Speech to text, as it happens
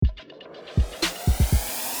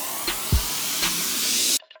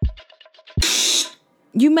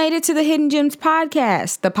You made it to the Hidden Gems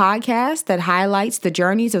podcast, the podcast that highlights the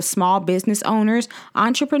journeys of small business owners,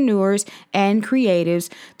 entrepreneurs, and creatives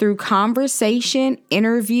through conversation,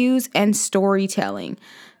 interviews, and storytelling.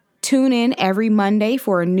 Tune in every Monday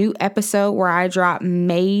for a new episode where I drop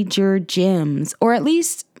major gems, or at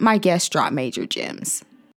least my guests drop major gems.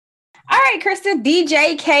 All right, Kristen,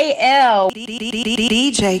 DJ KL.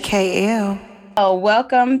 DJ KL. Oh,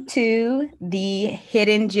 welcome to the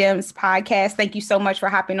Hidden Gems podcast. Thank you so much for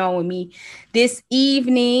hopping on with me this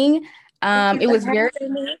evening. It was very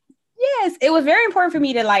important for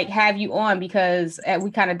me to have you on because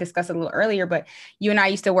we kind of discussed it a little earlier, but you and I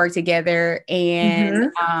used to work together,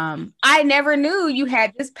 and I never knew you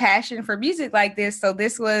had this passion for music like this. So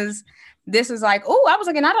this was like, oh, I was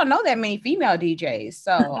like, and I don't know that many female DJs,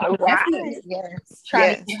 so I'm definitely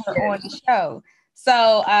trying to get her on the show.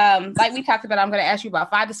 So, like we talked about, I'm going to ask you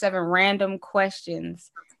about 5 to 7 random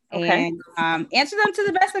questions, and answer them to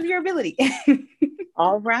the best of your ability.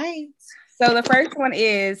 All right. So the first one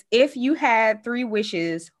is, if you had 3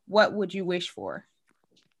 wishes, what would you wish for?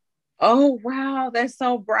 Oh, wow. That's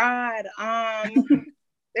so broad.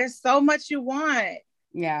 There's so much you want.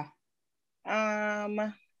 Yeah.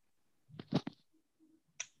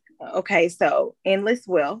 Okay. So endless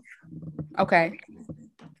wealth. Okay,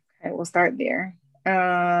 We'll start there.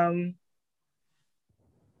 Dang.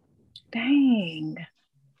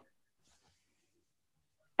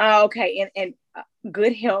 Okay. And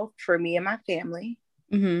good health for me and my family.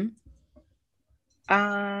 Mm-hmm.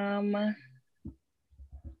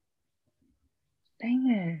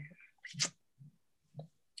 Dang.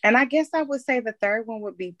 And I guess I would say the third one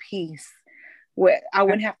would be peace. I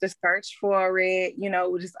wouldn't have to search for it.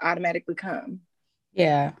 It would just automatically come.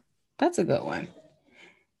 Yeah, that's a good one.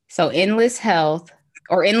 So endless health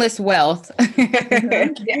or endless wealth,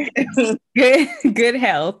 good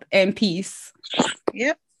health and peace.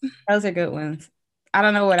 Yep. Those are good ones. I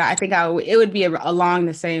don't know what I think it would be along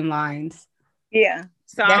the same lines. Yeah.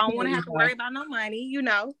 So Definitely. I don't want to have to worry about no money,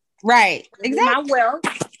 Right. Exactly. My wealth.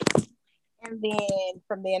 And then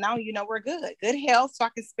from then on, we're good. Good health so I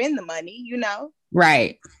can spend the money,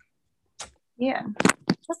 Right. Yeah.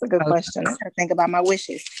 That's a good question. I gotta think about my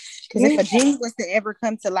wishes. Because if a genie was to ever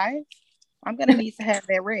come to life, I'm gonna need to have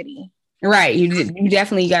that ready. Right. You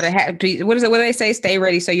definitely gotta have to. What is it? What do they say? Stay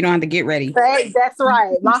ready so you don't have to get ready. That's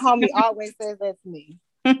right. My homie always says that to me.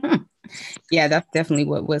 Yeah, that's definitely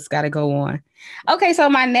what's got to go on. Okay, so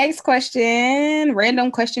my next question,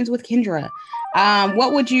 random questions with Kendra.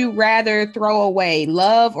 What would you rather throw away,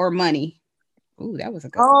 love or money? Ooh, that was a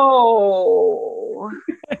good one. Oh.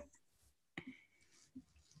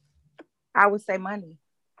 I would say money.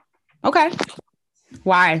 Okay.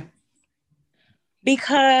 Why?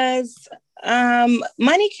 Because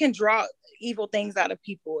money can draw evil things out of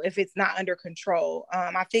people if it's not under control.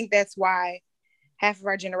 I think that's why half of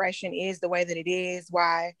our generation is the way that it is,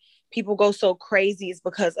 why people go so crazy is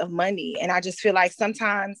because of money. And I just feel like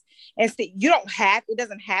sometimes, it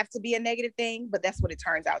doesn't have to be a negative thing, but that's what it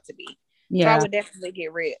turns out to be. Yeah. So I would definitely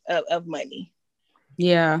get rid of money.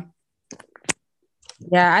 Yeah.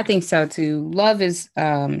 Yeah, I think so too. Love is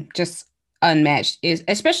just unmatched,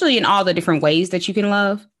 especially in all the different ways that you can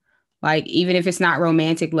love. Like, even if it's not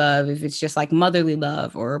romantic love, if it's just like motherly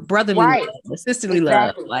love or brotherly love, or sisterly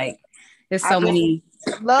love, like there's so many.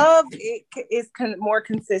 Love is more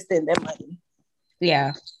consistent than money.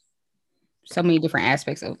 Yeah. So many different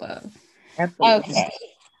aspects of love. Absolutely. Okay.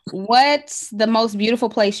 What's the most beautiful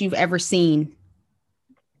place you've ever seen?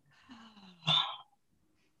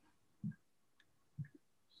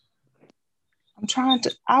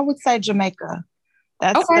 I would say Jamaica.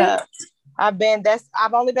 That's okay. I've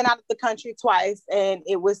only been out of the country twice, and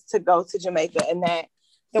it was to go to Jamaica, and that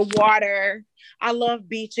the water, I love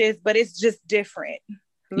beaches, but it's just different.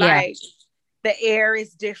 Like the air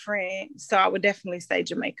is different. So I would definitely say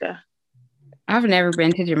Jamaica. I've never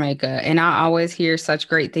been to Jamaica, and I always hear such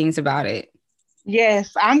great things about it.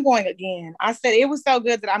 Yes, I'm going again. I said it was so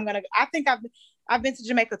good that I think I've been to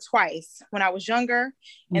Jamaica twice when I was younger,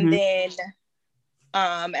 and then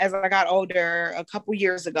as I got older a couple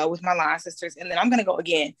years ago with my line sisters, and then I'm gonna go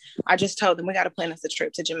again. I just told them we got to plan us a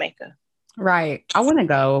trip to Jamaica. Right. I want to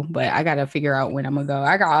go, but I got to figure out when I'm gonna go.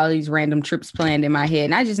 I got all these random trips planned in my head,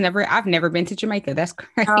 and I've never been to Jamaica. That's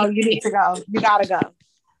crazy. Oh, you need to go. You gotta go.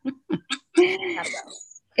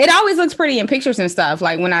 It always looks pretty in pictures and stuff.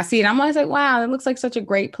 Like when I see it, I'm always like, wow, it looks like such a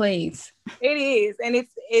great place. It is. And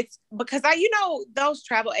it's because those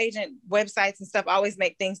travel agent websites and stuff always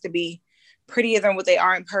make things to be prettier than what they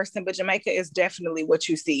are in person, but Jamaica is definitely what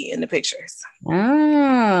you see in the pictures.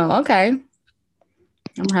 Oh, okay. I'm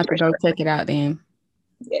gonna have to go check it out then.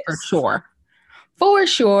 Yes. For sure. For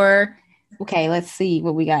sure. Okay, let's see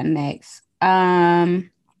what we got next.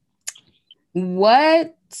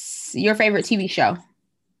 What's your favorite TV show?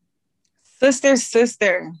 Sister,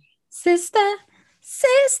 sister. Sister,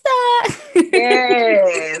 sister.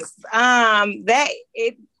 Yes. That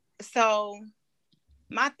it so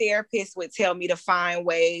my therapist would tell me to find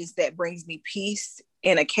ways that brings me peace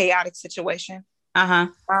in a chaotic situation. Uh-huh.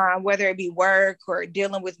 Whether it be work or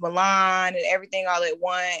dealing with Milan and everything all at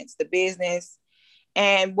once, the business.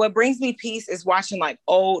 And what brings me peace is watching like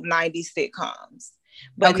old 90s sitcoms.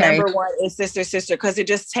 But Okay. number one is Sister, Sister, because it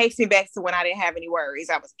just takes me back to when I didn't have any worries.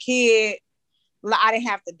 I was a kid. I didn't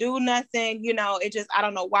have to do nothing. You know, it just, I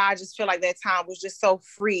don't know why. I just feel like that time was just so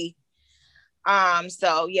free.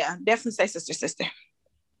 So yeah, definitely say Sister, Sister.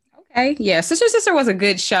 Okay. Yeah. Sister Sister was a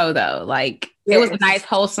good show though. Like it was a nice,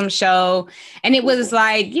 wholesome show. And it was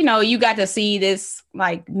like, you know, you got to see this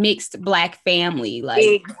like mixed Black family. Like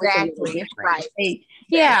exactly. Right.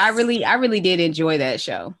 Yeah, I really did enjoy that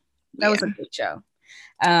show. That was a good show.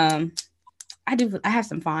 I have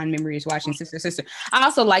some fond memories watching Sister Sister. I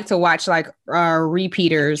also like to watch like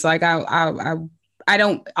repeaters. Like I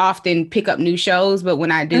don't often pick up new shows, but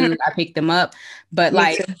when I do, I pick them up. But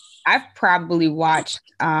like I've probably watched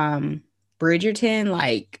Bridgerton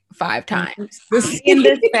like 5 times. In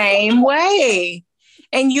the same way.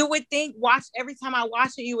 And you would think every time I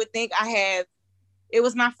watch it, you would think it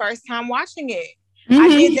was my first time watching it. I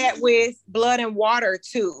did that with Blood and Water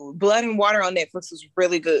too. Blood and Water on Netflix was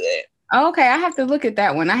really good. Okay, I have to look at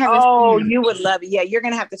that one. I haven't. Oh, you would love it. Yeah, you're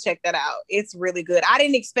gonna have to check that out. It's really good. I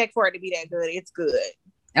didn't expect for it to be that good. It's good.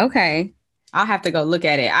 Okay, I'll have to go look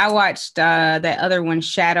at it. I watched that other one,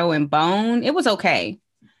 Shadow and Bone. It was okay.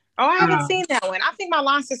 Oh, I haven't seen that one. I think my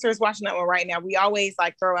line sister is watching that one right now. We always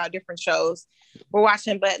like throw out different shows we're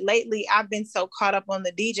watching, but lately I've been so caught up on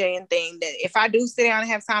the DJing thing that if I do sit down and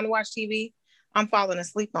have time to watch TV, I'm falling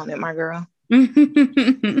asleep on it, my girl.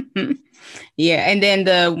 Yeah, and then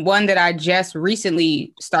the one that I just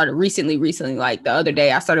recently, like the other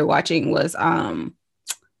day I started watching was oh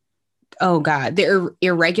god, the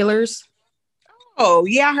Irregulars. Oh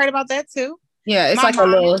yeah, I heard about that too. Yeah, it's like a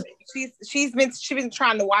little. She's been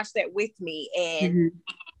trying to watch that with me, and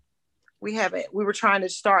we haven't. We were trying to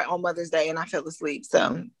start on Mother's Day, and I fell asleep.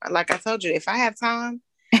 So, like I told you, if I have time,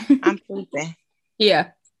 I'm sleeping.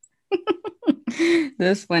 Yeah.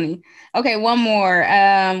 That's funny. Okay, one more.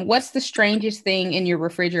 What's the strangest thing in your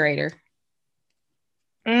refrigerator?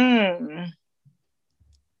 Dang.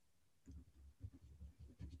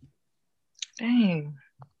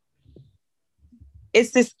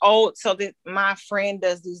 It's this old, so that my friend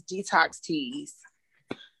does these detox teas,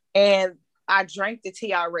 and I drank the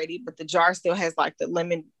tea already, but the jar still has like the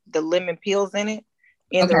lemon peels in it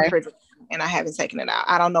in the refrigerator, and I haven't taken it out.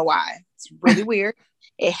 I don't know why. It's really weird.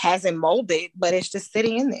 It hasn't molded, but it's just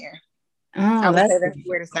sitting in there. I would say that's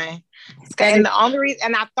weird to say. And the only reason,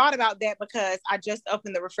 and I thought about that because I just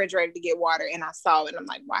opened the refrigerator to get water, and I saw it, and I'm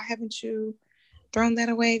like, why haven't you thrown that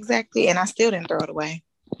away exactly? And I still didn't throw it away.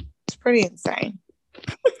 It's pretty insane.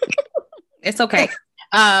 It's okay.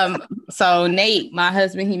 So Nate, my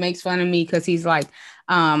husband, he makes fun of me because he's like,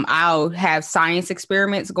 I'll have science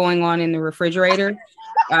experiments going on in the refrigerator.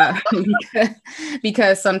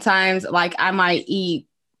 Because sometimes like I might eat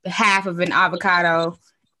half of an avocado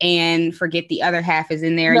and forget the other half is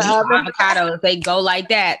in there. Avocados, they go like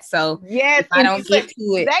that. So yes, I don't get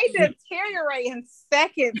to it. They deteriorate in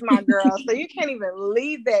seconds, my girl. So you can't even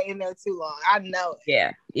leave that in there too long. I know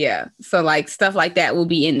it. Yeah. So like stuff like that will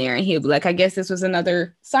be in there, and he'll be like, "I guess this was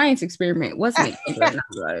another science experiment, wasn't it?" Like,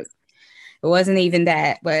 it wasn't even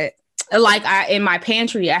that, but like in my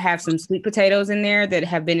pantry, I have some sweet potatoes in there that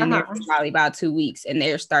have been in there for probably about 2 weeks, and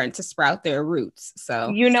they're starting to sprout their roots. So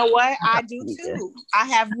you know what? I do too. I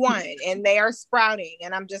have one, and they are sprouting,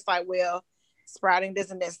 and I'm just like, well, sprouting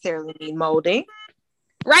doesn't necessarily mean molding,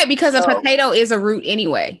 right? Because a potato is a root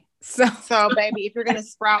anyway. So baby, if you're gonna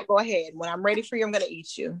sprout, go ahead. When I'm ready for you, I'm gonna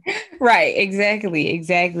eat you. Right?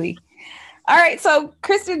 Exactly. All right. So,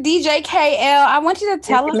 Kristen DJ KL, I want you to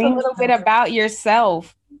tell us a little bit about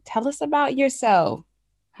yourself. Tell us about yourself.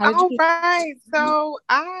 Right. So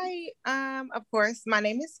I, of course, my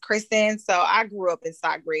name is Kristen. So I grew up in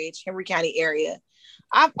Stockbridge, Henry County area.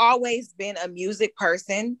 I've always been a music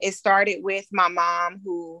person. It started with my mom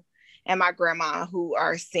and my grandma who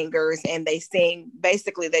are singers, and they sing.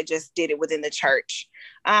 Basically, they just did it within the church.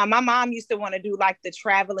 My mom used to want to do like the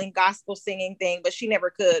traveling gospel singing thing, but she never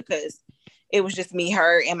could because it was just me,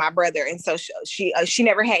 her, and my brother. And so she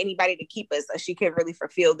never had anybody to keep us. So she couldn't really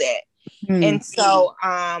fulfill that. And so,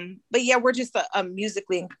 but yeah, we're just a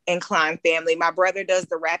musically inclined family. My brother does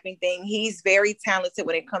the rapping thing. He's very talented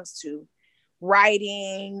when it comes to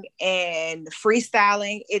writing and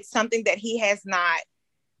freestyling. It's something that he has not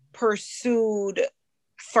pursued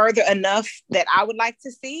further enough that I would like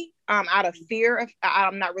to see, out of fear of,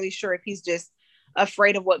 I'm not really sure if he's just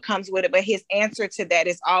afraid of what comes with it, but his answer to that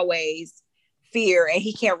is always fear, and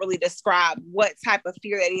he can't really describe what type of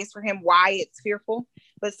fear that is for him, why it's fearful.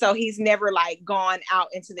 But so he's never like gone out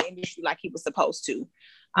into the industry like he was supposed to.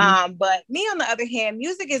 But me, on the other hand,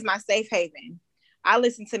 music is my safe haven. I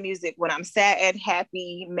listen to music when I'm sad,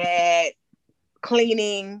 happy, mad,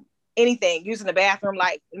 cleaning, anything, using the bathroom.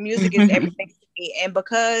 Like, music is everything to me. And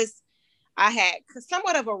because I had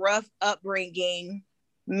somewhat of a rough upbringing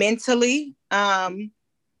mentally,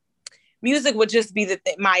 music would just be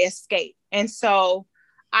my escape. And so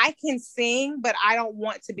I can sing, but I don't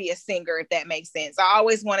want to be a singer, if that makes sense. I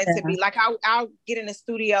always wanted to be like, I'll get in the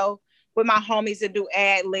studio with my homies and do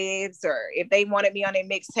ad libs, or if they wanted me on their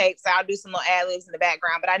mixtapes, I'll do some little ad libs in the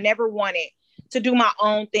background. But I never wanted to do my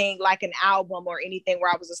own thing, like an album or anything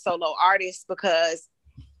where I was a solo artist, because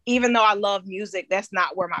even though I love music, that's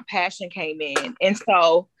not where my passion came in. And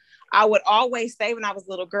so I would always say when I was a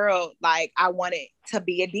little girl, like, I wanted to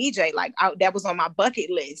be a DJ. Like, that was on my bucket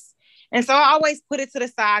list. And so I always put it to the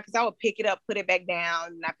side, because I would pick it up, put it back down.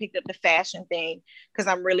 And I picked up the fashion thing because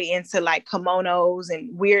I'm really into like kimonos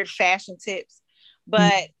and weird fashion tips.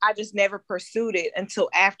 But I just never pursued it until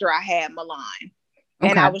after I had Milan.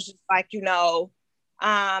 And I was just like,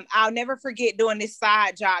 I'll never forget doing this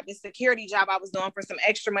side job, this security job I was doing for some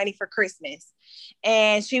extra money for Christmas.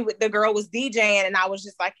 And the girl was DJing, and I was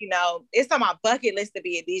just like, it's on my bucket list to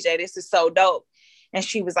be a DJ. This is so dope. And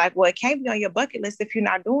she was like, well, it can't be on your bucket list if you're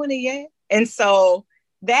not doing it yet. And so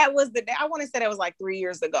that was the day, I want to say that was like 3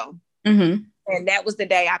 years ago. And that was the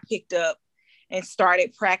day I picked up and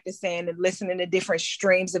started practicing and listening to different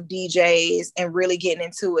streams of DJs and really getting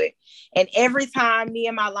into it. And every time me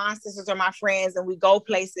and my line sisters or my friends and we go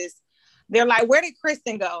places, they're like, where did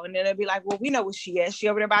Kristen go? And then they'll be like, well, we know where she is. She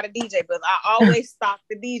over there by the DJ. But I always stop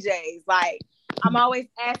the DJs. Like, I'm always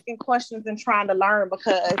asking questions and trying to learn,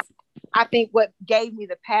 because I think what gave me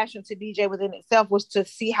the passion to DJ within itself was to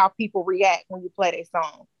see how people react when you play their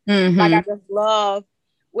song. Like, I just love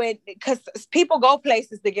because people go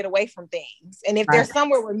places to get away from things. And if there's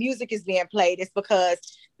somewhere where music is being played, it's because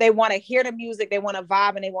they want to hear the music, they want to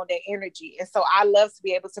vibe, and they want that energy. And so I love to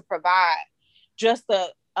be able to provide just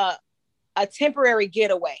a temporary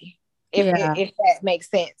getaway, if that makes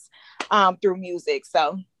sense, through music.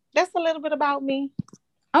 So that's a little bit about me.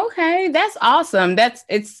 Okay, that's awesome.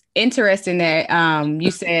 It's interesting that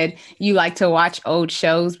you said you like to watch old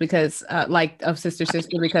shows because like of Sister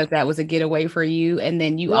because that was a getaway for you, and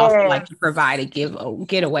then you also like to provide a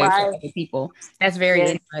getaway for other people. That's very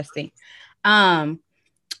interesting. My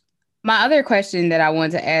other question that I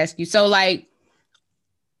wanted to ask you, so like,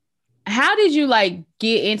 how did you like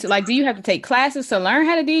get into, like, do you have to take classes to learn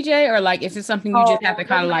how to DJ, or like is it something you just have to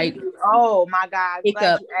kind of like, oh my God,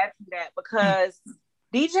 glad you asked me that, because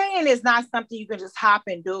DJing is not something you can just hop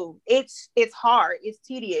and do. It's hard. It's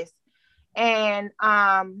tedious. And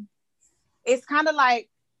it's kind of like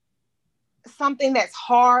something that's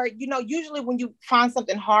hard. Usually when you find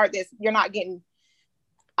something hard that you're not getting,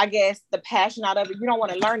 I guess, the passion out of it, you don't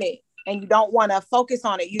want to learn it and you don't want to focus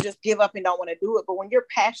on it. You just give up and don't want to do it. But when you're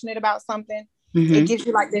passionate about something, it gives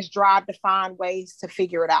you like this drive to find ways to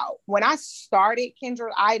figure it out. When I started, Kendra,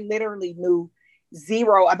 I literally knew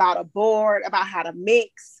zero about a board, about how to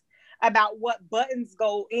mix, about what buttons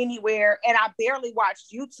go anywhere. And I barely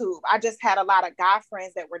watched YouTube. I just had a lot of guy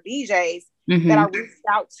friends that were DJs that I reached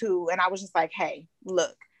out to. And I was just like, hey,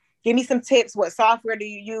 look, give me some tips. What software do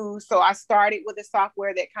you use? So I started with a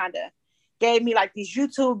software that kind of gave me like these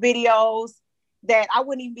YouTube videos that I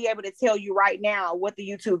wouldn't even be able to tell you right now what the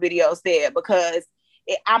YouTube video said, because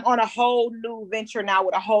I'm on a whole new venture now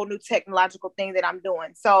with a whole new technological thing that I'm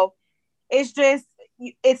doing. So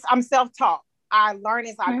I'm self-taught. I learn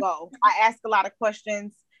as I go. I ask a lot of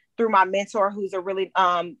questions through my mentor, who's a really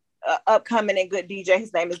upcoming and good DJ.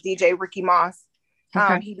 His name is DJ Ricky Moss.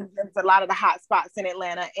 He does a lot of the hot spots in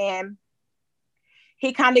Atlanta, and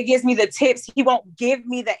he kind of gives me the tips. He won't give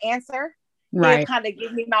me the answer. He'll kind of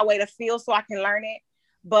give me my way to feel so I can learn it.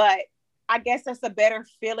 But I guess that's a better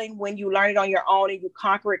feeling when you learn it on your own and you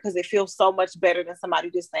conquer it, because it feels so much better than somebody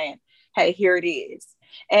just saying, hey, here it is.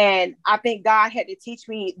 And I think God had to teach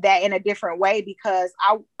me that in a different way, because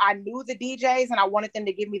I knew the DJs and I wanted them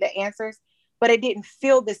to give me the answers, but it didn't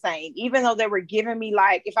feel the same. Even though they were giving me,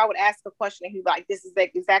 like, if I would ask a question and he'd be like, this is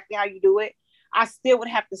exactly how you do it, I still would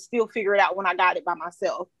have to figure it out when I got it by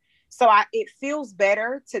myself. So it feels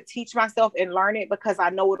better to teach myself and learn it, because I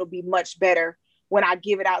know it'll be much better when I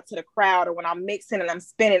give it out to the crowd, or when I'm mixing and I'm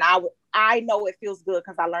spinning. I know it feels good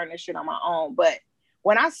because I learned this shit on my own. But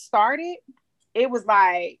when I started, it was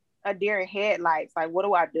like a deer in headlights. Like, what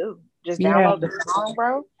do I do? Just download the song,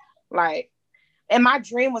 bro? Like, and my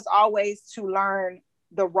dream was always to learn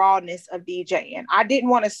the rawness of DJing. I didn't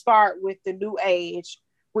want to start with the new age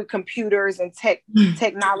with computers and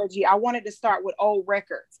technology. I wanted to start with old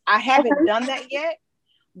records. I haven't done that yet,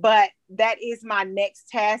 but that is my next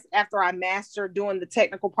task after I master doing the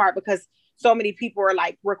technical part, because so many people are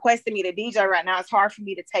like requesting me to DJ right now. It's hard for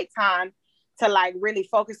me to take time to like really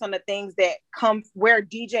focus on the things that come where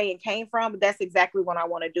DJing came from. But that's exactly what I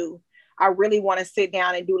want to do. I really want to sit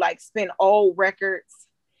down and do like spin old records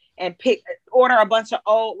and order a bunch of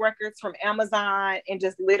old records from Amazon and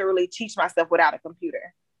just literally teach myself without a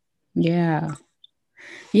computer. Yeah.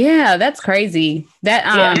 Yeah, that's crazy. That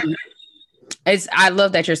I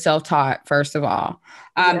love that you're self-taught, first of all.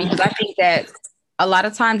 Because I think that a lot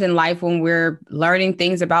of times in life, when we're learning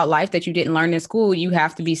things about life that you didn't learn in school, you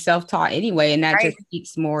have to be self-taught anyway. And that just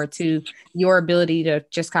speaks more to your ability to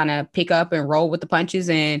just kind of pick up and roll with the punches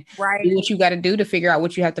and do what you got to do to figure out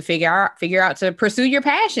what you have to figure out to pursue your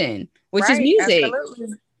passion, which is music.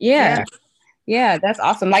 Absolutely. Yeah, that's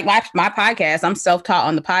awesome. Like my podcast, I'm self-taught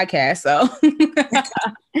on the podcast. So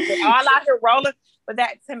all out here rolling. But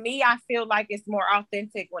that, to me, I feel like it's more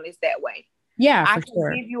authentic when it's that way. Yeah, I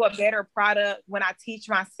can give you a better product when I teach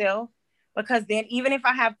myself, because then even if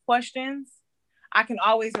I have questions, I can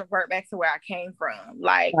always revert back to where I came from.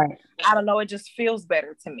 Like, I don't know, it just feels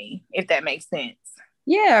better to me, if that makes sense.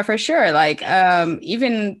 Yeah, for sure. Like,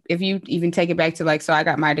 even if you even take it back to like, so I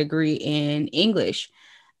got my degree in English.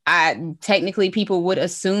 Technically people would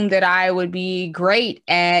assume that I would be great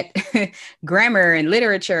at grammar and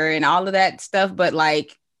literature and all of that stuff. But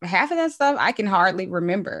like half of that stuff I can hardly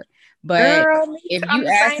remember. But if you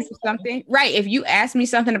ask me something, if you ask me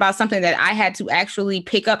something about something that I had to actually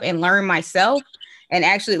pick up and learn myself, and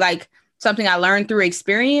actually like something I learned through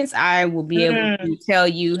experience, I will be able to tell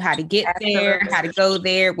you how to get there, how to go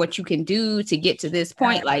there, what you can do to get to this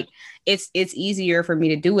point. Like it's easier for me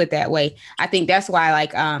to do it that way. I think that's why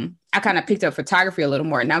like I kind of picked up photography a little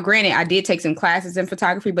more. Now, granted, I did take some classes in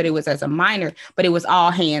photography, but it was as a minor, but it was all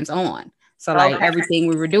hands on. So like everything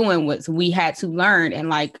we were doing was we had to learn, and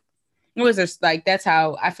like it was just like that's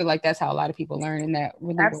how I feel like that's how a lot of people learn, and that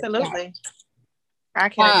really absolutely. I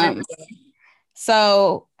can agree with that.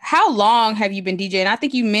 So how long have you been DJing? I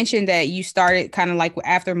think you mentioned that you started kind of like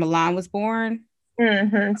after Milan was born.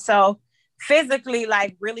 Mm-hmm. So physically,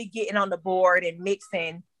 like really getting on the board and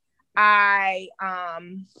mixing, I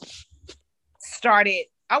started,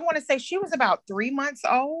 I want to say she was about 3 months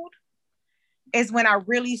old is when I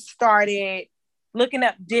really started looking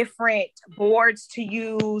up different boards to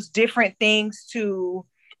use, different things to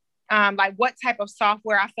like what type of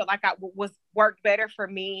software I felt like worked better for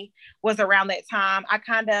me was around that time. I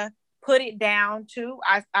kind of put it down too.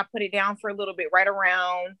 I put it down for a little bit right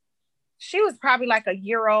around, she was probably like a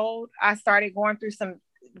year old. I started going through some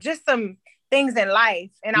things in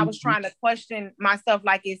life. And I was trying to question myself,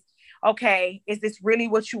 like, is this really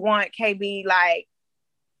what you want, KB? Like,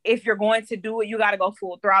 if you're going to do it, you got to go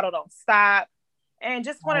full throttle, don't stop. And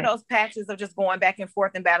just one of those patches of just going back and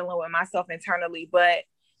forth and battling with myself internally. But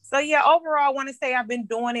so yeah, overall, I want to say I've been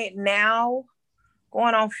doing it now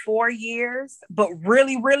going on 4 years, but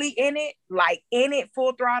really, really in it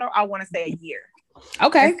full throttle, I want to say a year.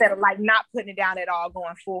 Okay. Instead of like not putting it down at all,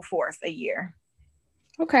 going full force a year.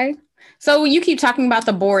 Okay. So you keep talking about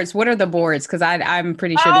the boards. What are the boards? Because I'm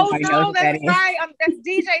pretty sure nobody knows what that is. Right. That's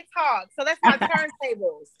DJ talk. So that's my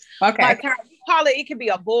turntables. Okay. We call it can be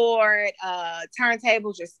a board,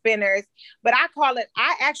 turntables or spinners. But I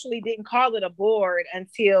actually didn't call it a board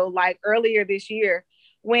until like earlier this year,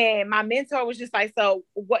 when my mentor was just like, so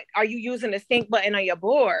what are you using the sync button on your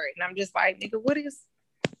board? And I'm just like, nigga, what is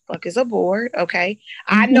a board? Okay.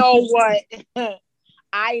 I know what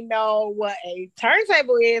a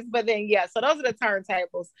turntable is, but then so those are the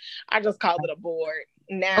turntables. I just call it a board.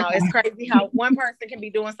 Now it's crazy how one person can be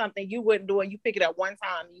doing something you wouldn't do, and you pick it up one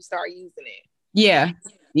time and you start using it. Yeah.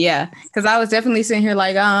 Because I was definitely sitting here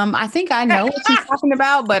like, I think I know what she's talking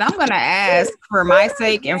about, but I'm gonna ask for my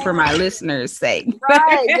sake and for my listeners' sake.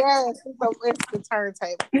 Right. Yes. So it's the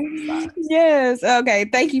turntable. Yes. Okay.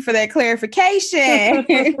 Thank you for that clarification.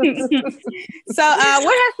 So,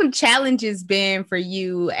 what have some challenges been for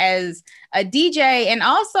you as a DJ and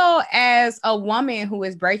also as a woman who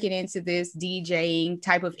is breaking into this DJing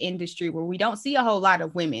type of industry where we don't see a whole lot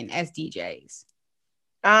of women as DJs?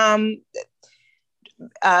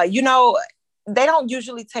 They don't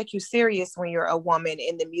usually take you serious when you're a woman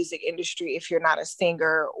in the music industry if you're not a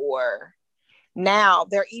singer or now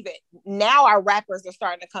our rappers are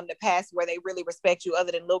starting to come to pass where they really respect you,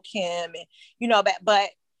 other than Lil Kim and but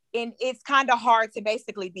it's kind of hard to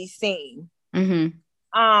basically be seen. Mm-hmm.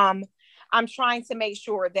 I'm trying to make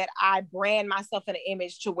sure that I brand myself in an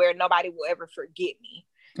image to where nobody will ever forget me.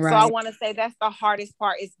 Right. So I want to say that's the hardest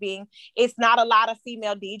part, is it's not a lot of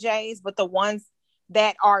female DJs, but the ones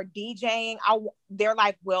that are DJing, they're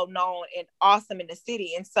like well known and awesome in the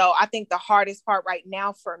city. And so I think the hardest part right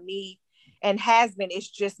now for me, and has been, is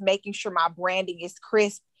just making sure my branding is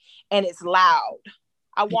crisp and it's loud.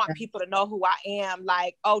 I want people to know who I am.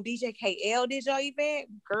 Like, oh, DJ KL did your event,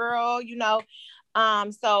 girl,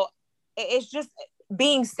 so it's just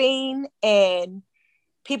being seen and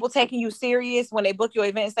people taking you serious when they book your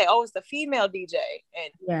event and say, oh, it's a female DJ.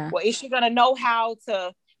 And well, is she gonna know how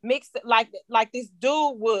to mix it like this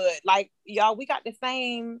dude would? Like, y'all, we got the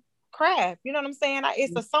same craft. You know what I'm saying?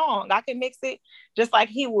 It's a song. I can mix it just like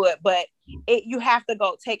he would, but you have to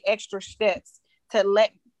go take extra steps to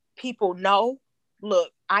let people know,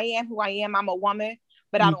 look, I am who I am. I'm a woman,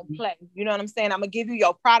 but I don't play. You know what I'm saying? I'm gonna give you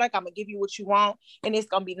your product. I'm gonna give you what you want, and it's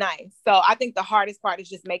gonna be nice. So I think the hardest part is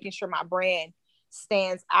just making sure my brand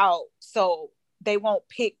stands out, so they won't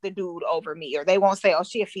pick the dude over me, or they won't say, oh,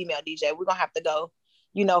 she a female DJ, we're gonna have to go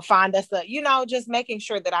find us just making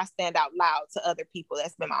sure that I stand out loud to other people.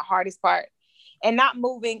 That's been my hardest part. And not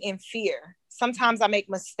moving in fear. Sometimes I make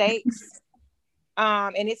mistakes,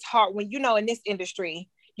 and it's hard when in this industry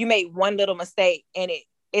you make one little mistake and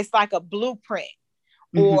it's like a blueprint,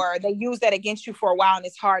 or they use that against you for a while and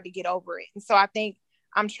it's hard to get over it. And so I think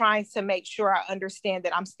I'm trying to make sure I understand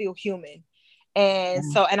that I'm still human. And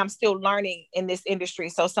and I'm still learning in this industry.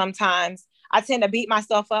 So sometimes I tend to beat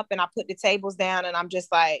myself up and I put the tables down and I'm just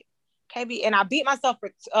like, KB, and I beat myself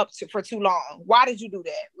for too long. Why did you do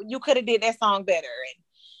that? You could have did that song better.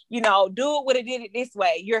 And, dude would have did it this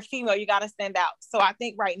way. You're a female, you got to stand out. So I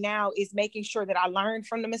think right now is making sure that I learn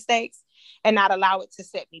from the mistakes and not allow it to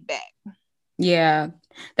set me back. Yeah,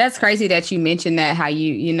 that's crazy that you mentioned that, how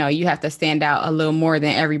you have to stand out a little more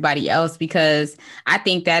than everybody else, because I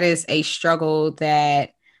think that is a struggle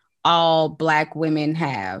that all Black women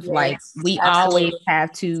have. Yes, like we always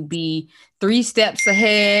have to be 3 steps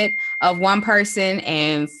ahead of one person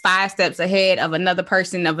and 5 steps ahead of another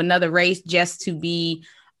person of another race, just to be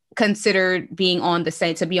considered being on the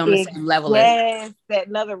same level. Yes, that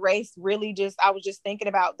another race really I was just thinking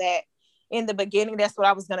about that in the beginning. That's what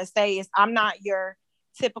I was going to say, is I'm not your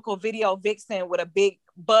typical video vixen with a big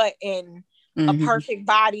butt and a perfect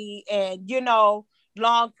body and,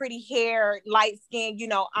 long, pretty hair, light skin.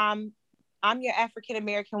 I'm your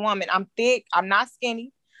African-American woman. I'm thick. I'm not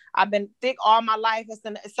skinny. I've been thick all my life.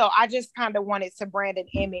 So I just kind of wanted to brand an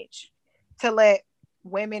image to let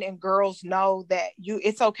women and girls know that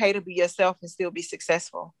it's okay to be yourself and still be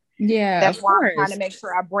successful. Yeah, that's why I'm trying to make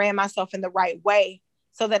sure I brand myself in the right way,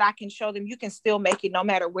 so that I can show them you can still make it no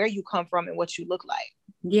matter where you come from and what you look like.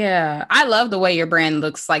 Yeah, I love the way your brand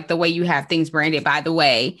looks, like the way you have things branded, by the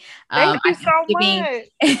way. Thank you so much.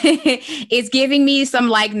 It's giving me some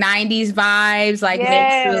like 90s vibes, like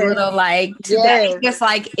makes a little like, it's just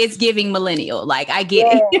like, it's giving millennial. Like I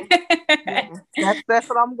get it. That's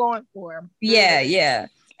what I'm going for. Yeah.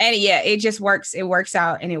 And it just works. It works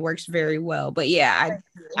out and it works very well. But yeah,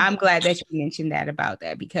 I'm glad that you mentioned that about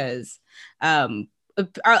that, because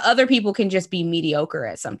other people can just be mediocre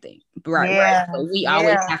at something, right? So we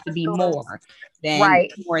always have to be more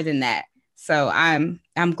than that. So I'm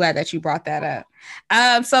glad that you brought that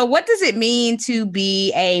up. So what does it mean to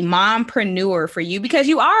be a mompreneur for you? Because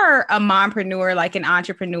you are a mompreneur, like an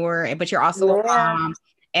entrepreneur, but you're also a mom.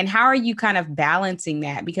 And how are you kind of balancing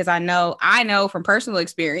that? Because I know from personal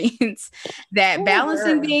experience that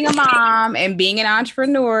balancing being a mom and being an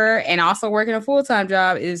entrepreneur and also working a full-time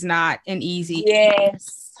job is not an easy.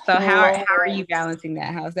 Yes. So how are you balancing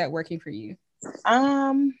that? How's that working for you?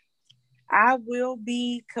 I will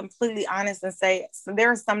be completely honest and say, so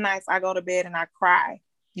there are some nights I go to bed and I cry.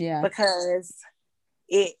 Yeah. Because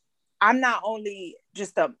I'm not only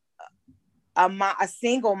just a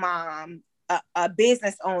single mom, a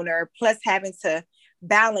business owner, plus having to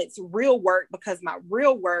balance real work, because my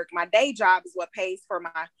real work, my day job, is what pays for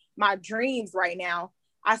my dreams right now.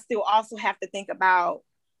 I still also have to think about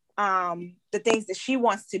the things that she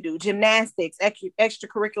wants to do: gymnastics,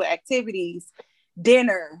 extracurricular activities,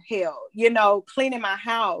 dinner, cleaning my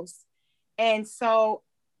house. And so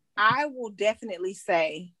I will definitely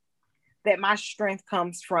say that my strength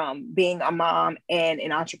comes from being a mom and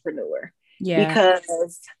an entrepreneur. Yeah.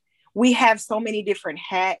 Because we have so many different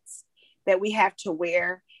hats that we have to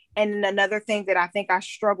wear. And another thing that I think I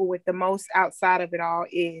struggle with the most outside of it all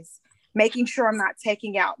is making sure I'm not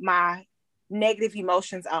taking out my negative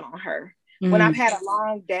emotions out on her. Mm-hmm. When I've had a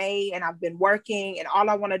long day and I've been working and all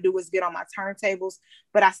I want to do is get on my turntables,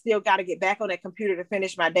 but I still got to get back on that computer to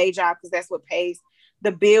finish my day job because that's what pays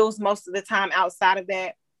the bills most of the time. Outside of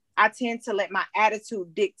that, I tend to let my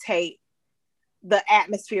attitude dictate the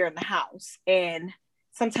atmosphere in the house. And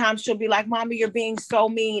sometimes she'll be like, Mommy, you're being so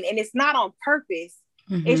mean. And it's not on purpose.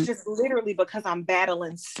 Mm-hmm. It's just literally because I'm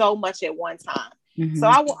battling so much at one time. Mm-hmm. So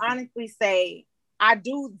I will honestly say I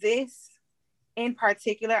do this in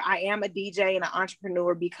particular. I am a DJ and an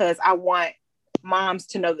entrepreneur because I want moms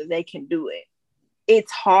to know that they can do it.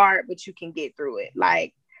 It's hard, but you can get through it.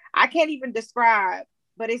 Like, I can't even describe,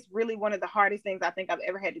 but it's really one of the hardest things I think I've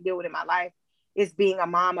ever had to deal with in my life is being a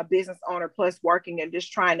mom, a business owner, plus working and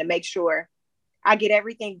just trying to make sure I get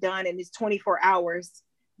everything done in this 24 hours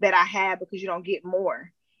that I have, because you don't get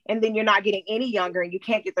more. And then you're not getting any younger and you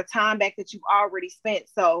can't get the time back that you've already spent.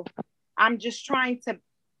 So I'm just trying to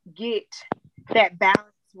get that balance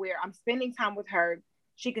where I'm spending time with her.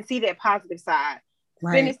 She can see that positive side.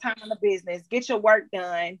 Right. Spend this time on the business, get your work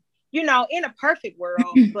done, you know, in a perfect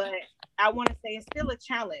world. But I want to say it's still a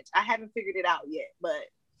challenge. I haven't figured it out yet, but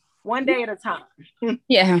one day at a time.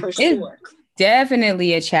 Yeah, for sure.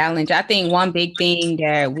 Definitely a challenge. I think one big thing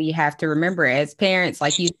that we have to remember as parents,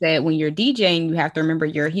 like you said, when you're DJing, you have to remember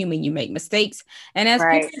you're human, you make mistakes. And as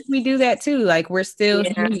parents, we do that too. Like, we're still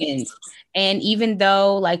humans. And even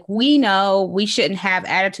though, like, we know we shouldn't have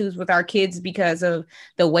attitudes with our kids because of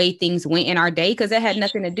the way things went in our day, because it had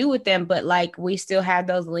nothing to do with them, but like, we still have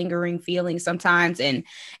those lingering feelings sometimes, and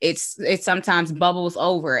it sometimes bubbles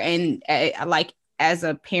over. And like, as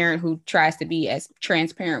a parent who tries to be as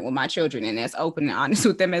transparent with my children and as open and honest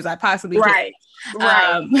with them as I possibly can.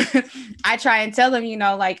 Right. I try and tell them, you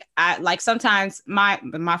know, like, sometimes my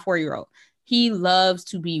 4-year-old, he loves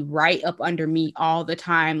to be right up under me all the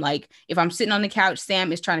time. Like, if I'm sitting on the couch,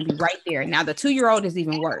 Sam is trying to be right there. Now the 2-year-old is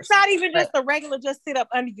even worse. It's not even just a regular, just sit up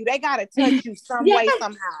under you. They got to touch you some way,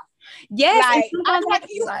 somehow. Yes. Like, I'm like,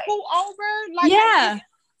 you pull over. Like, yeah.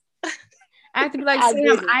 I have to be like,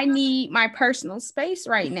 Sam, I need my personal space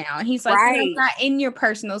right now. And he's like, I'm not in your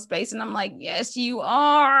personal space. And I'm like, yes, you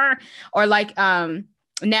are. Or like,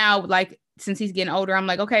 now, like, since he's getting older, I'm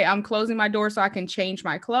like, okay, I'm closing my door so I can change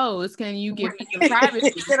my clothes. Can you give me some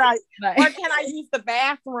privacy? Or can I use the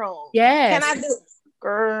bathroom? Yes. Can I do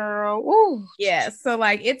girl? Ooh. Yeah. So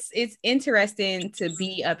like, it's interesting to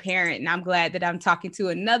be a parent. And I'm glad that I'm talking to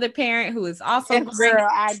another parent who is also girl,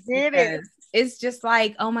 I did it. It's just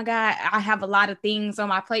like, oh my God, I have a lot of things on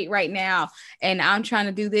my plate right now, and I'm trying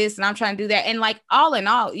to do this and I'm trying to do that. And like, all in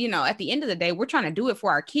all, you know, at the end of the day, we're trying to do it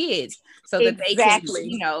for our kids so that they can,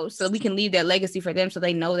 you know, so we can leave that legacy for them, so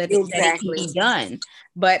they know that, that it can be done.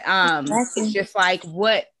 But it's just like,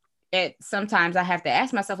 sometimes I have to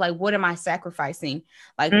ask myself, like, what am I sacrificing?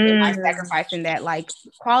 Like, am I sacrificing that, like,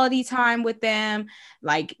 quality time with them?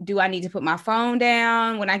 Like, do I need to put my phone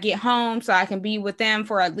down when I get home so I can be with them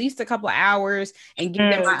for at least a couple of hours and give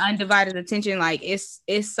them my undivided attention? Like, it's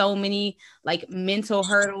so many like mental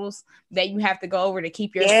hurdles that you have to go over to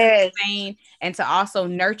keep yourself sane and to also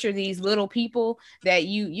nurture these little people that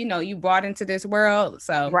you brought into this world.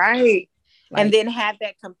 So like, and then have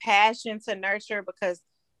that compassion to nurture, because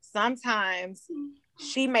sometimes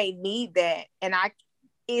she may need that, and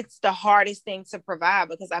it's the hardest thing to provide,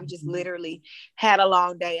 because I've just literally had a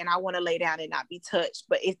long day and I want to lay down and not be touched.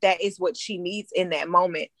 But if that is what she needs in that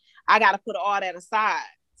moment, I got to put all that aside.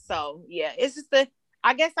 So yeah, it's just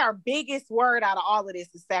I guess our biggest word out of all of this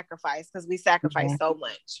is sacrifice, because we sacrifice so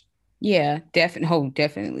much. Yeah,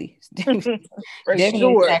 definitely. For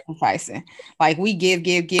sure. Sacrificing. Like, we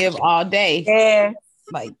give all day. Yeah.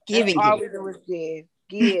 Like, giving. All we do is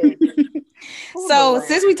give. So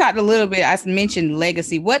since we talked a little bit, I mentioned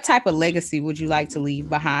legacy. What type of legacy would you like to leave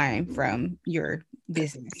behind from your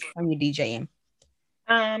business, from your DJing?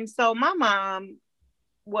 So my mom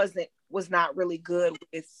was not really good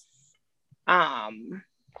with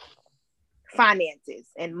finances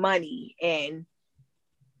and money and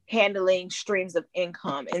handling streams of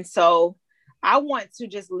income. And so I want to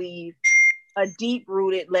just leave a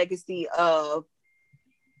deep-rooted legacy of,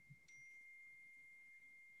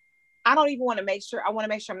 I want to make sure I'm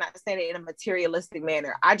not saying it in a materialistic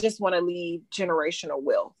manner. I just want to leave generational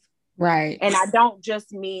wealth. Right. And I don't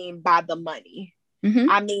just mean by the money.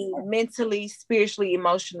 I mean mentally, spiritually,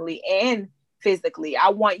 emotionally, and physically. I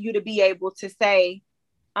want you to be able to say,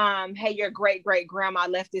 hey, your great grandma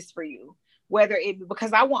left this for you. Whether it,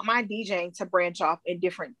 because I want my DJing to branch off in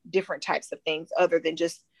different types of things other than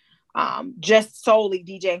just solely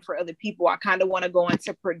DJing for other people. I kind of want to go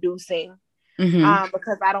into producing,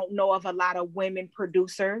 because I don't know of a lot of women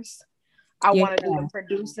producers. I want to do the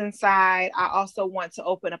producing side. I also want to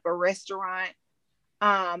open up a restaurant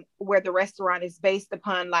where the restaurant is based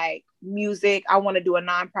upon like music. I want to do a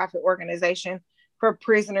nonprofit organization for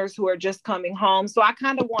prisoners who are just coming home. So I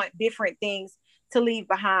kind of want different things to leave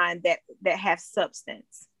behind that have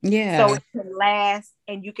substance. Yeah. So it can last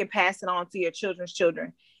and you can pass it on to your children's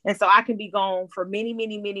children. And so I can be gone for many,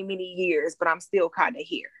 many, many, many years, but I'm still kind of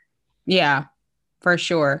here. Yeah, for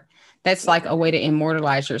sure. That's like a way to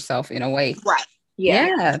immortalize yourself in a way. Right.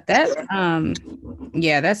 Yeah,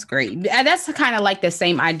 that's great. That's kind of like the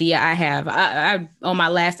same idea I have. I on my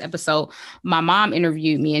last episode, my mom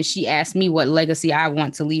interviewed me and she asked me what legacy I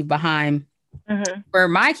want to leave behind for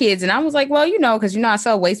my kids. And I was like, well, because I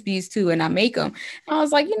sell waist beads too and I make them. And I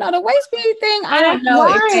was like, the waist bead thing, I don't know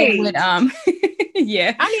if they would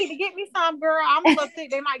yeah. I need to get me some, girl. I'm a little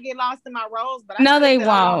sick. They might get lost in my rolls, but no, they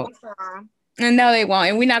won't. And no, they won't.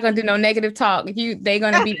 And we're not gonna do no negative talk. They're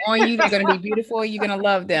gonna be on you. They're gonna be beautiful. You're gonna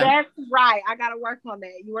love them. That's right. I gotta work on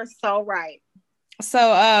that. You are so right. So,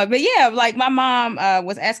 but yeah, like my mom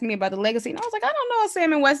was asking me about the legacy, and I was like, I don't know,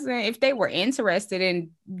 Sam and Weston, if they were interested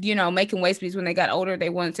in, making waist beads when they got older, they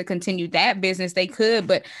wanted to continue that business, they could.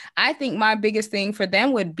 But I think my biggest thing for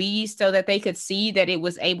them would be so that they could see that it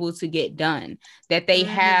was able to get done, that they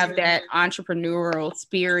have that entrepreneurial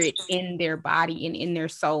spirit in their body and in their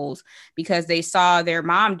souls, because they saw their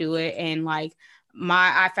mom do it. And like,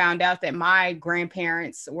 I found out that my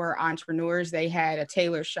grandparents were entrepreneurs. They had a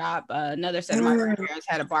tailor shop. Another set of my grandparents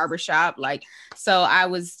had a barber shop. Like, so I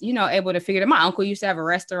was, able to figure that my uncle used to have a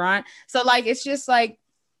restaurant. So like, it's just like,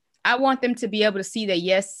 I want them to be able to see that,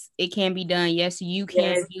 yes, it can be done. Yes, you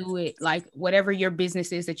can do it. Like whatever your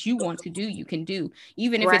business is that you want to do, you can do.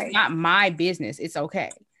 Even if it's not my business, it's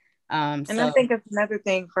okay. And I think it's another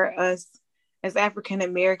thing for us as African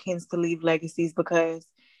Americans to leave legacies, because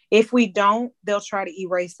if we don't, they'll try to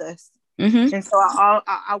erase us. And so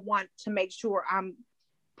I want to make sure I'm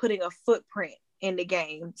putting a footprint in the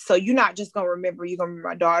game. So you're not just going to remember, you're going to remember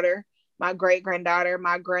my daughter, my great-granddaughter,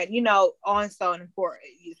 my on and so forth.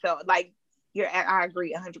 So like, I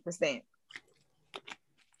agree 100%.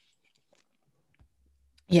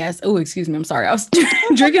 Yes. Oh, excuse me. I'm sorry. I was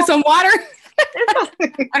drinking some water.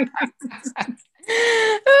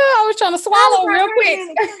 I was trying to swallow real quick.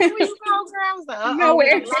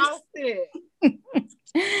 Nowhere.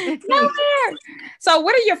 Nowhere. So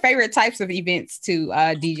what are your favorite types of events to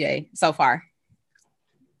DJ so far?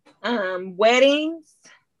 Weddings.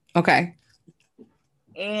 Okay.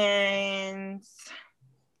 And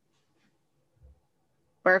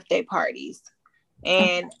birthday parties.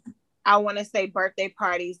 And I want to say birthday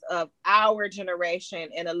parties of our generation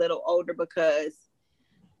and a little older, because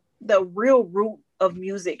the real root of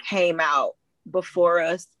music came out before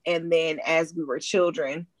us and then as we were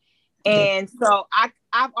children. And so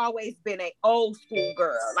I've always been an old school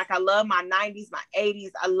girl. Like I love my 90s, my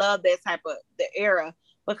 80s. I love that type of the era,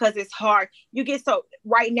 because it's hard.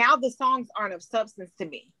 Right now the songs aren't of substance to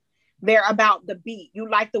me. They're about the beat. You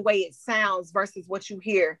like the way it sounds versus what you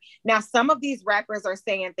hear. Now, some of these rappers are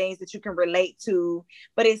saying things that you can relate to,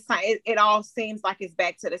 but it all seems like it's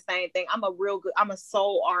back to the same thing. I'm a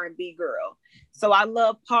soul R&B girl. So I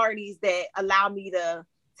love parties that allow me to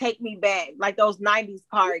take me back, like those 90s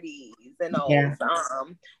parties and those,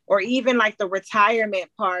 or even like the retirement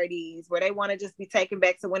parties where they want to just be taken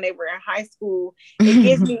back to when they were in high school. It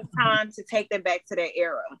gives me time to take them back to that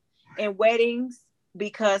era. And weddings,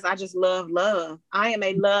 because I just love love. I am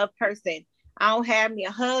a love person. I don't have me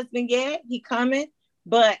a husband yet. He coming,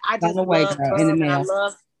 but I just love love, and I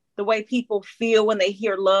love the way people feel when they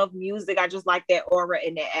hear love music. I just like that aura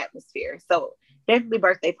and that atmosphere. So definitely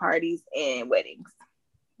birthday parties and weddings.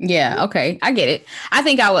 Yeah, okay. I get it. I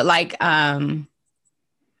think I would like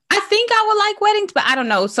weddings, but I don't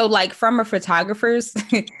know. So like from a photographer's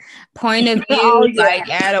point of view, like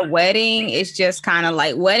at a wedding, it's just kind of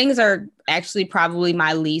like weddings are actually probably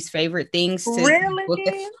my least favorite things to look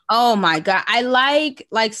at. Oh my God. I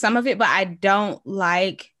like some of it, but I don't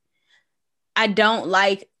like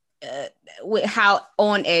with how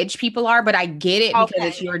on edge people are, but I get it because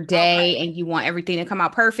it's your day and you want everything to come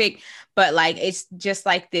out perfect. But like, it's just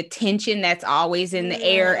like the tension that's always in the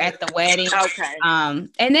air at the wedding.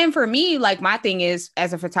 And then for me, like my thing is,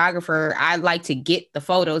 as a photographer, I like to get the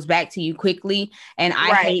photos back to you quickly. And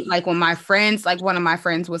I hate like when my friends, like one of my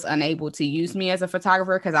friends was unable to use me as a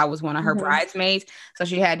photographer because I was one of her bridesmaids. So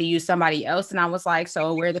she had to use somebody else. And I was like,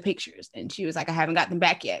 so where are the pictures? And she was like, I haven't got them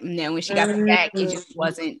back yet. And then when she got them back, it just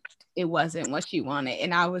wasn't what she wanted.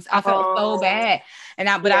 And I felt so bad. And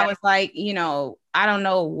I was like, I don't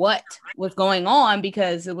know what was going on,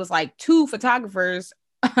 because it was like two photographers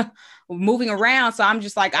moving around. So I'm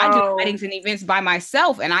just like, I do weddings and events by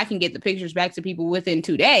myself, and I can get the pictures back to people within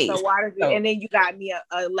 2 days. So why does it? And then you got me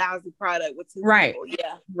a lousy product with 2 people.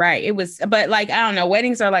 Yeah, right. It was, but like, I don't know.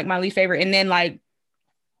 Weddings are like my least favorite. And then like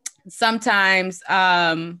sometimes,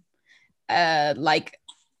 when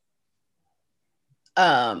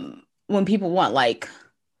people want like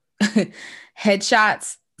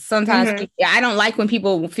headshots. Sometimes I don't like when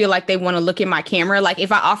people feel like they want to look at my camera. Like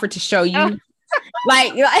if I offer to show you,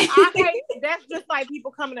 like that's just like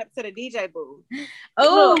people coming up to the DJ booth.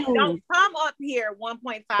 Oh, don't come up here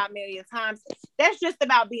 1.5 million times. That's just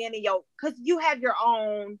about being in because you have your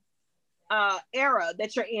own era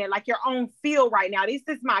that you're in, like your own field right now. This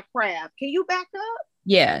is my craft. Can you back up?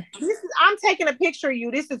 Yeah. I'm taking a picture of you.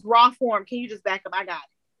 This is raw form. Can you just back up? I got it.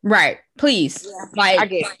 Right. Please. Yeah, like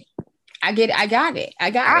I get it. I got it. I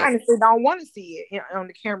honestly don't want to see it on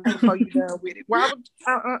the camera before you're done with it. Why would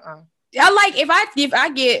I like if I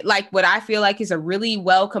get like what I feel like is a really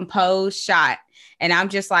well composed shot, and I'm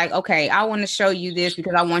just like, okay, I want to show you this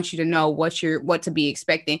because I want you to know what to be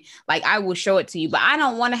expecting. Like I will show it to you, but I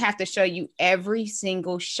don't want to have to show you every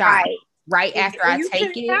single shot right after I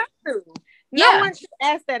take it. No one should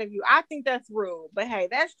ask that of you. I think that's rude, but hey,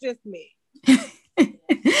 that's just me.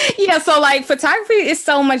 Yeah, so like photography is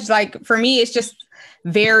so much like for me it's just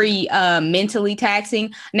very mentally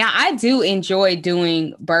taxing. Now I do enjoy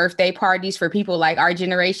doing birthday parties for people like our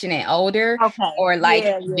generation and older, or like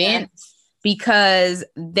events, because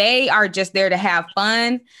they are just there to have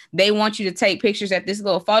fun. They want you to take pictures at this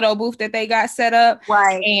little photo booth that they got set up,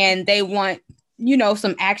 right? And they want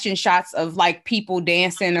some action shots of like people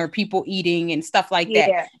dancing or people eating and stuff like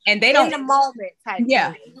that. And they don't in the moment type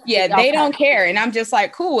they don't care. And I'm just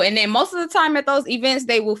like, cool. And then most of the time at those events,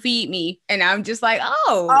 they will feed me. And I'm just like,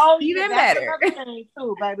 even better.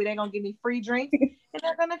 Too, baby. They're gonna give me free drinks and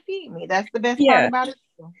they're gonna feed me. That's the best part about it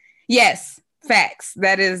too. Yes, facts.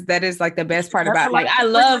 That is like the best part about it. Like I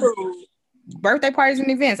love birthday parties and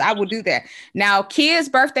events. I will do that. Now kids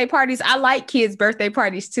birthday parties, I like kids birthday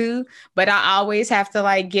parties too, but I always have to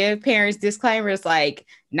like give parents disclaimers, like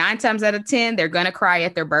 9 times out of 10 they're gonna cry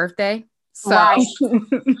at their birthday. So I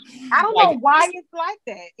don't know why it's like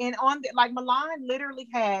that. And on like Milan literally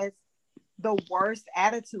has the worst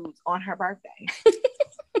attitudes on her birthday.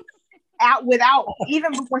 Without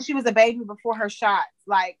even when she was a baby before her shots,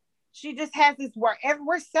 like she just has this word.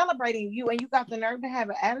 We're celebrating you, and you got the nerve to have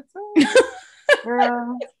an attitude,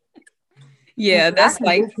 girl. Yeah, that's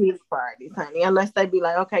like kids parties, honey. Unless they be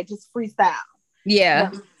like, okay, just freestyle.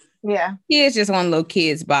 Yeah, yeah. Kids just want little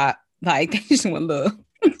kids bop. Like they just want little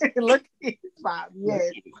kids bop.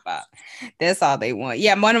 Yes, that's all they want.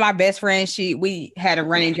 Yeah, one of my best friends, we had a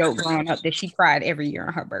running joke growing up that she cried every year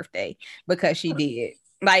on her birthday because she did.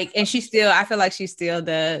 Like, and I feel like she still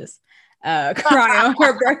does. Cry on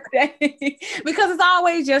her birthday because it's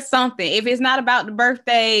always just something. If it's not about the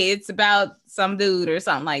birthday, it's about some dude or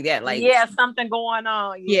something like that. Like something going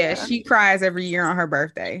on. Yeah, she cries every year on her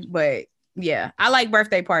birthday. But yeah, I like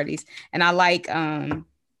birthday parties, and I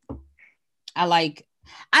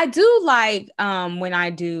do like when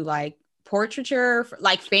I do like portraiture,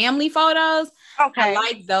 like family photos. I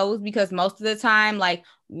like those because most of the time, like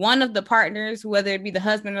one of the partners, whether it be the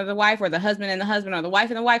husband or the wife, or the husband and the husband, or the wife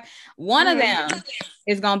and the wife, one of them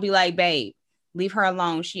is gonna be like, babe, leave her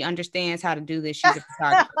alone. She understands how to do this. She's a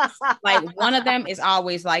photographer. Like one of them is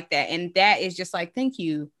always like that. And that is just like, thank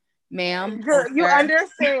you, ma'am. You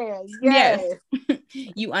understand. Yes.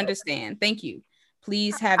 You understand. Thank you.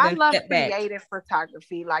 Please have them step back. I love creative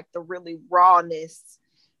photography, like the really rawness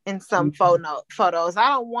in some photos.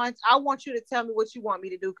 I want you to tell me what you want me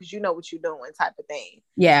to do because you know what you're doing, type of thing.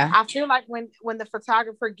 Yeah. I feel like when the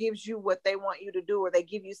photographer gives you what they want you to do, or they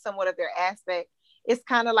give you somewhat of their aspect, it's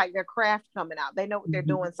kind of like their craft coming out. They know what they're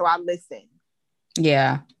doing, so I listen.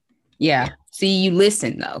 Yeah. See, you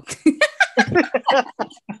listen though.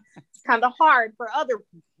 It's kind of hard for other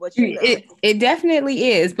people. It definitely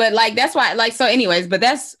is, but like that's why, like, so anyways, but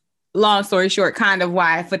that's long story short, kind of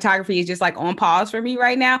why photography is just like on pause for me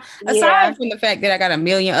right now. Aside from the fact that I got a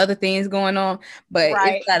million other things going on, but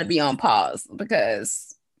it's got to be on pause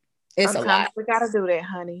because it's a lot. We got to do that,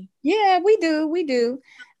 honey. Yeah, we do.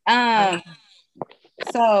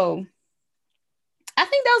 So I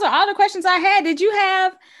think those are all the questions I had. Did you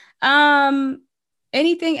have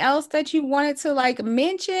anything else that you wanted to like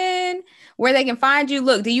mention, where they can find you?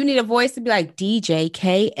 Look, do you need a voice to be like DJ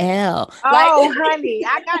KL? Honey,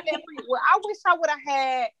 I got that for you. Well, I wish I would have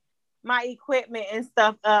had my equipment and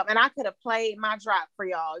stuff up and I could have played my drop for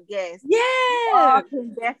y'all. Yes. Yeah. You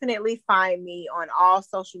can definitely find me on all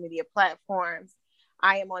social media platforms.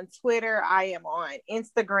 I am on Twitter. I am on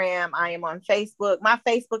Instagram. I am on Facebook. My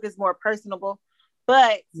Facebook is more personable,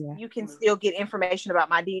 but you can still get information about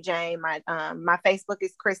my DJing. My Facebook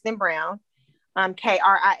is Kristen Brown,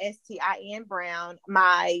 Kristin Brown.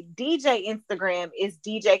 My DJ Instagram is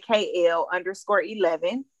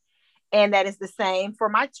DJKL_11. And that is the same for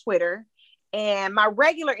my Twitter. And my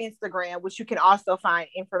regular Instagram, which you can also find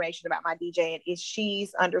information about my DJing, is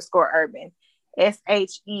Shes_Urban.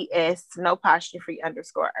 SHES, no apostrophe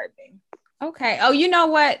 _Urban. Okay. Oh, you know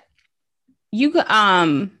what? You could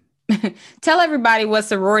tell everybody what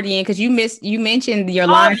sorority in, because you mentioned your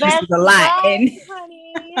line sisters a lot. Right, honey.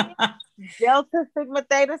 Delta Sigma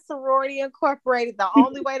Theta Sorority Incorporated. The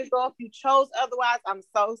only way to go. If you chose otherwise, I'm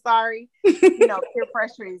so sorry. You know, peer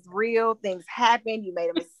pressure is real. Things happen. You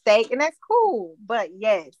made a mistake, and that's cool. But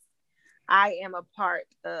yes, I am a part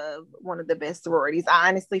of one of the best sororities. I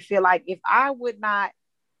honestly feel like if I would not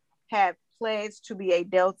have pledged to be a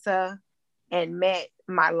Delta and met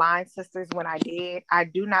my line sisters when I did, I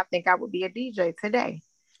do not think I would be a DJ today.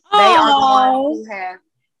 They are the ones who have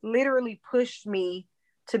literally pushed me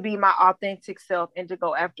to be my authentic self and to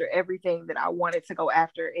go after everything that I wanted to go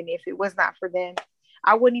after. And if it was not for them,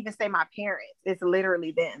 I wouldn't even say my parents. It's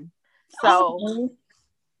literally them. So,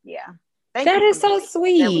 yeah. That is so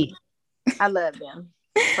sweet. I love them.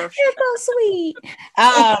 You're so sweet.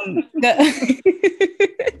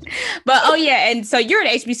 But and so you're an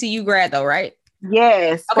HBCU grad though, right?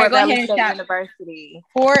 Yes. Okay, Fort go Valley ahead State and University.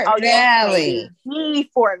 Fort Valley.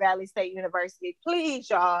 Fort Valley State University. Please,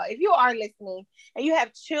 y'all, if you are listening and you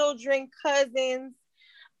have children, cousins,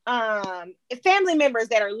 family members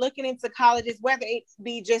that are looking into colleges, whether it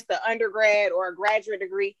be just an undergrad or a graduate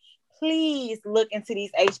degree, please look into these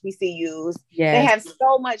HBCUs. Yes. They have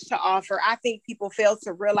so much to offer. I think people fail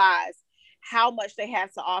to realize how much they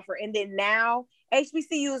have to offer. And then now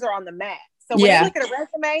HBCUs are on the map. So when you look at a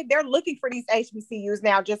resume, they're looking for these HBCUs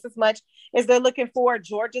now just as much as they're looking for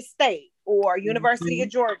Georgia State or University of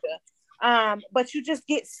Georgia. But you just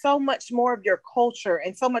get so much more of your culture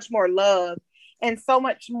and so much more love and so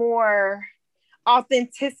much more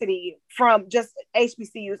authenticity from just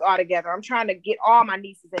HBCUs altogether. I'm trying to get all my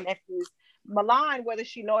nieces and nephews. Milan, whether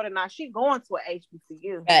she know it or not, she's going to an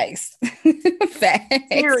HBCU. Facts.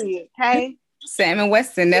 Period. Okay. Sam and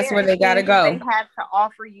Weston, that's where they gotta go. They have to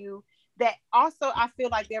offer you that. Also, I feel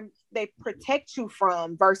like they protect you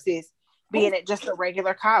from versus being at just a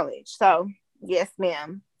regular college. So yes,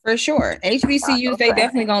 ma'am. For sure. HBCUs, they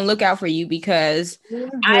definitely gonna look out for you because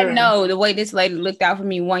I know the way this lady looked out for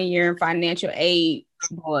me one year in financial aid.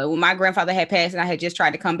 Boy, when my grandfather had passed and I had just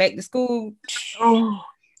tried to come back to school,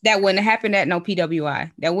 that wouldn't have happened at no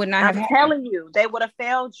PWI. That would not have happened. I'm telling you, they would have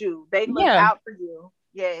failed you. They look out for you.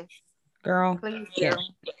 Yes. Girl. Please do.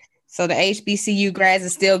 So the HBCU grads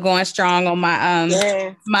is still going strong on my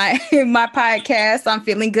my podcast. I'm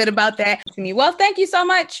feeling good about that. Well, thank you so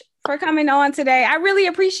much for coming on today. I really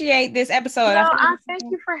appreciate this episode. No, I thank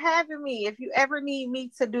you for having me. If you ever need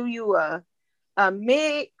me to do you a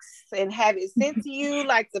mix and have it sent to you,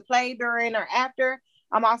 like to play during or after,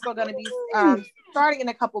 I'm also going to be starting in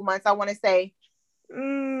a couple months. I want to say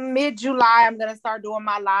mid-July, I'm going to start doing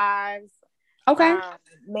my lives. Okay.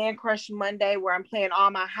 Man Crush Monday, where I'm playing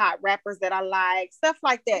all my hot rappers that I like, stuff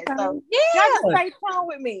like that. So y'all just stay tuned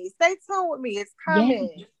with me. Stay tuned with me. It's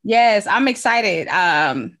coming. Yes, I'm excited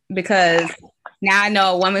because now I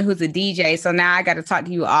know a woman who's a DJ. So now I got to talk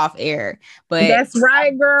to you off air. But that's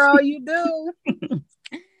right, girl. You do.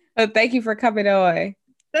 But thank you for coming on.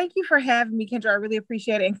 Thank you for having me, Kendra. I really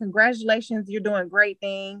appreciate it. And congratulations. You're doing great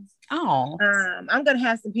things. Oh. I'm going to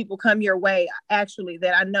have some people come your way, actually,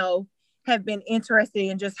 that I know have been interested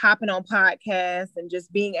in just hopping on podcasts and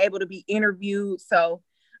just being able to be interviewed. So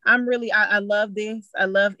I'm really, I love this. I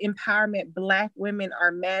love empowerment. Black women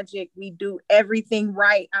are magic. We do everything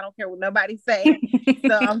right. I don't care what nobody say.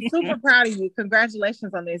 So I'm super proud of you.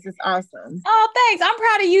 Congratulations on this. It's awesome. Oh, thanks. I'm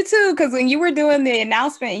proud of you too. Because when you were doing the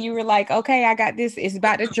announcement, you were like, okay, I got this. It's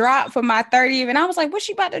about to drop for my 30th. And I was like, what's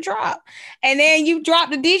she about to drop? And then you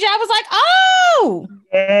dropped the DJ. I was like, oh.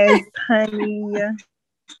 Yes, honey.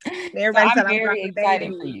 Everybody so I'm very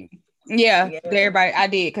excited for you. Yeah, everybody. I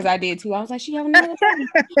did because I did too. I was like, she having another baby.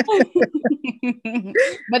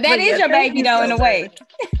 But that is your baby, though, in a way.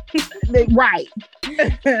 Right.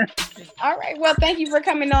 All right. Well, thank you for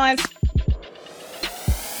coming on.